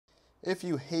If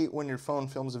you hate when your phone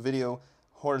films a video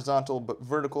horizontal but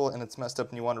vertical and it's messed up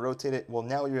and you want to rotate it, well,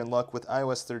 now you're in luck with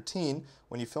iOS 13.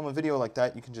 When you film a video like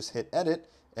that, you can just hit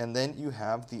edit and then you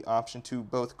have the option to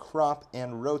both crop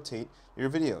and rotate your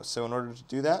video. So in order to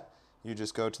do that, you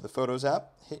just go to the Photos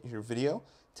app, hit your video,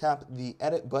 tap the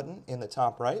edit button in the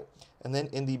top right, and then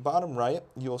in the bottom right,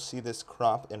 you'll see this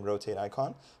crop and rotate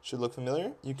icon. Should look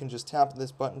familiar. You can just tap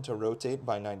this button to rotate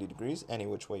by 90 degrees, any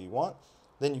which way you want.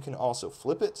 Then you can also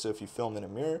flip it, so if you film in a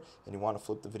mirror and you want to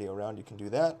flip the video around, you can do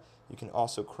that. You can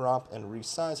also crop and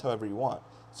resize however you want.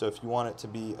 So if you want it to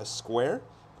be a square,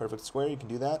 perfect square, you can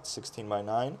do that, 16 by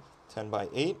 9, 10 by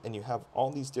 8, and you have all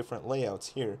these different layouts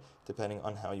here depending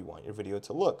on how you want your video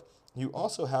to look. You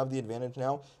also have the advantage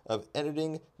now of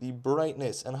editing the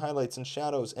brightness and highlights and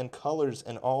shadows and colors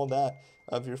and all that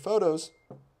of your photos.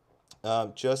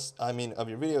 Of your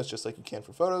videos, just like you can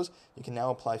for photos. You can now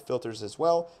apply filters as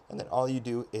well, and then all you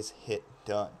do is hit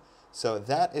done. So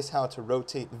that is how to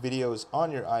rotate videos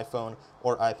on your iPhone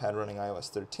or iPad running iOS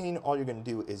 13. All you're going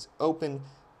to do is open,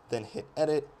 then hit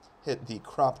edit, hit the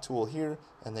crop tool here,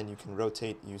 and then you can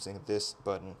rotate using this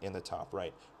button in the top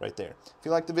right there. If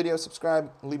you like the video, subscribe,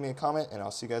 leave me a comment, and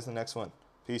I'll see you guys in the next one.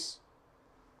 Peace.